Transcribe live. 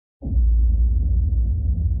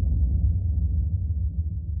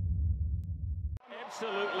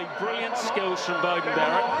Absolutely brilliant skills from Bowden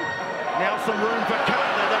Barrett. Now some room for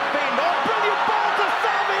Cutler, the bend. Oh, brilliant ball to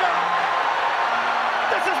Savia!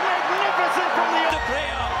 This is magnificent from the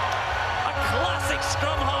player. A classic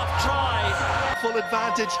scrum half try. Full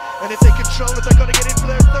advantage, and if they control it, they're going to get in for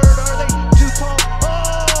their third, are they? Dupont.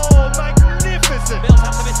 Oh, magnificent! Bills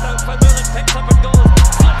have to miss out for Mullins, picks up and goes.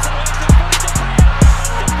 Flips away to Billy De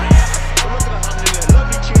Gea. Look at the handling there,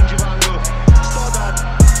 lovely change of angle. Stoddard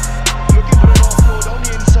looking for an offload on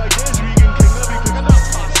the inside. There's Regan King, lovely quick, and that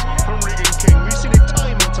pass from Regan King. We've seen it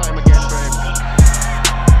time and time again for him.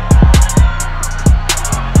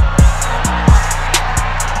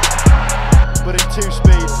 But in two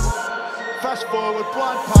speed. Fast forward,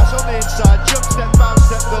 blind pass on the inside, jump step, bounce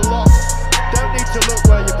step, the lock. Don't need to look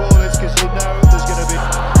where your ball is because you know there's going to be...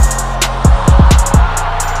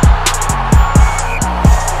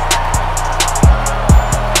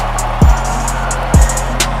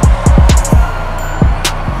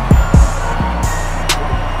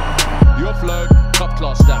 The offload, top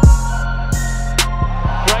class step.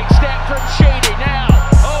 Great step from Sheedy now.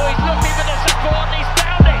 Oh, he's looking for the support and he's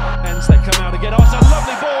found it. Ends they come out again. Oh, it's a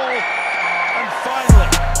lovely ball. And finally,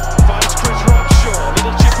 finds Chris Robshaw.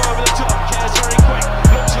 Little chip over the top. Cares very quick.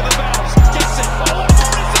 Looks for the bounce. Gets it. Oh, what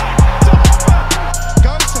more is that? To Hopper.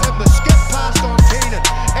 Goes to him. The skip pass on Keenan.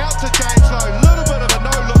 Out to James Lowe. Little bit of a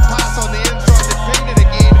no-look pass on the inside to Keenan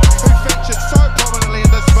again, who featured so prominently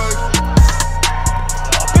in this move.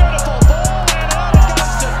 Oh, beautiful ball. And out it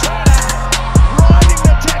goes to Turner. Riding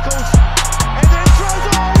the tackles. And then throws.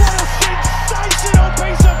 Oh, what a sensational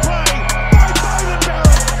piece of play by Bowden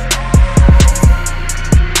Barrett.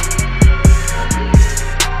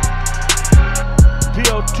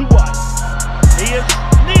 Pio Tuai. He is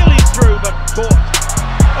nearly through, but caught.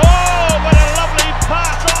 Oh, what a lovely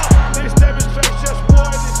pass off! This demonstrates just why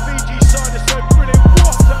this Fiji side is so brilliant.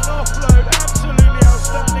 What an offload! Absolutely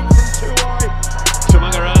outstanding from Tuai.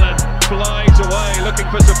 Tumunga flies away, looking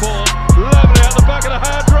for support. Lovely at the back of the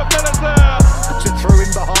hand from Millers there. Puts it through in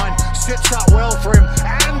behind, sits up well for him,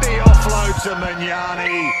 and the offload to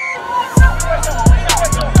Mignani.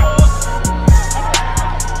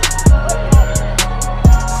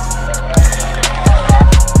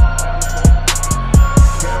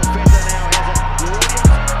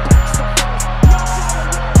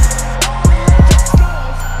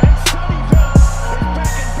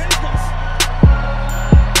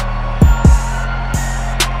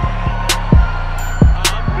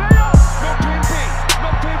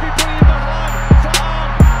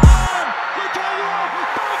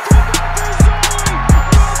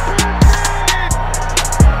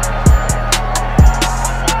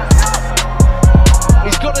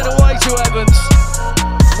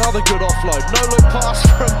 Another good offload. No look pass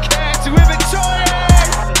from Kerr to Ibitoye.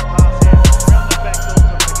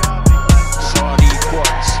 Sardi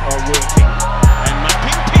quads are working. And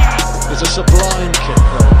Mapimpi is a sublime kick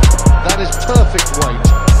though. That is perfect weight.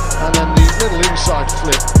 And then the little inside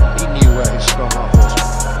flip, he knew where his scrum half was.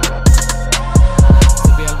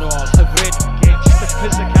 The Bielnoir have read just the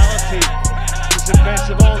physicality. It's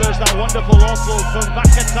impressive. Oh, there's that wonderful offload from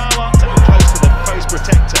Vakatawa. Close to the post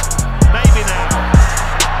protector. Maybe now.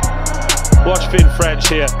 Watch Finn French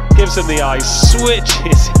here, gives him the eyes,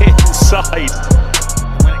 switches inside.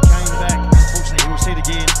 When it came back, unfortunately, he will see it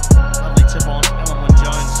again. Lovely tip on Alan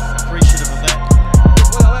Jones, appreciative of that.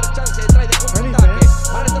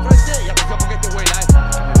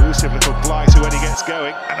 Elusive little blight when he gets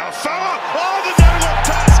going. And Alfala! Oh, the no-look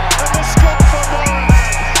pass! And the scoop for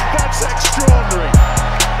Morahan! That's extraordinary.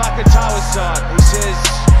 Vakatawa's side, he says,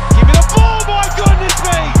 give me the ball, my goodness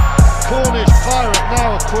me! Cornish Pirate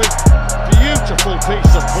now a quick, beautiful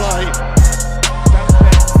piece of play.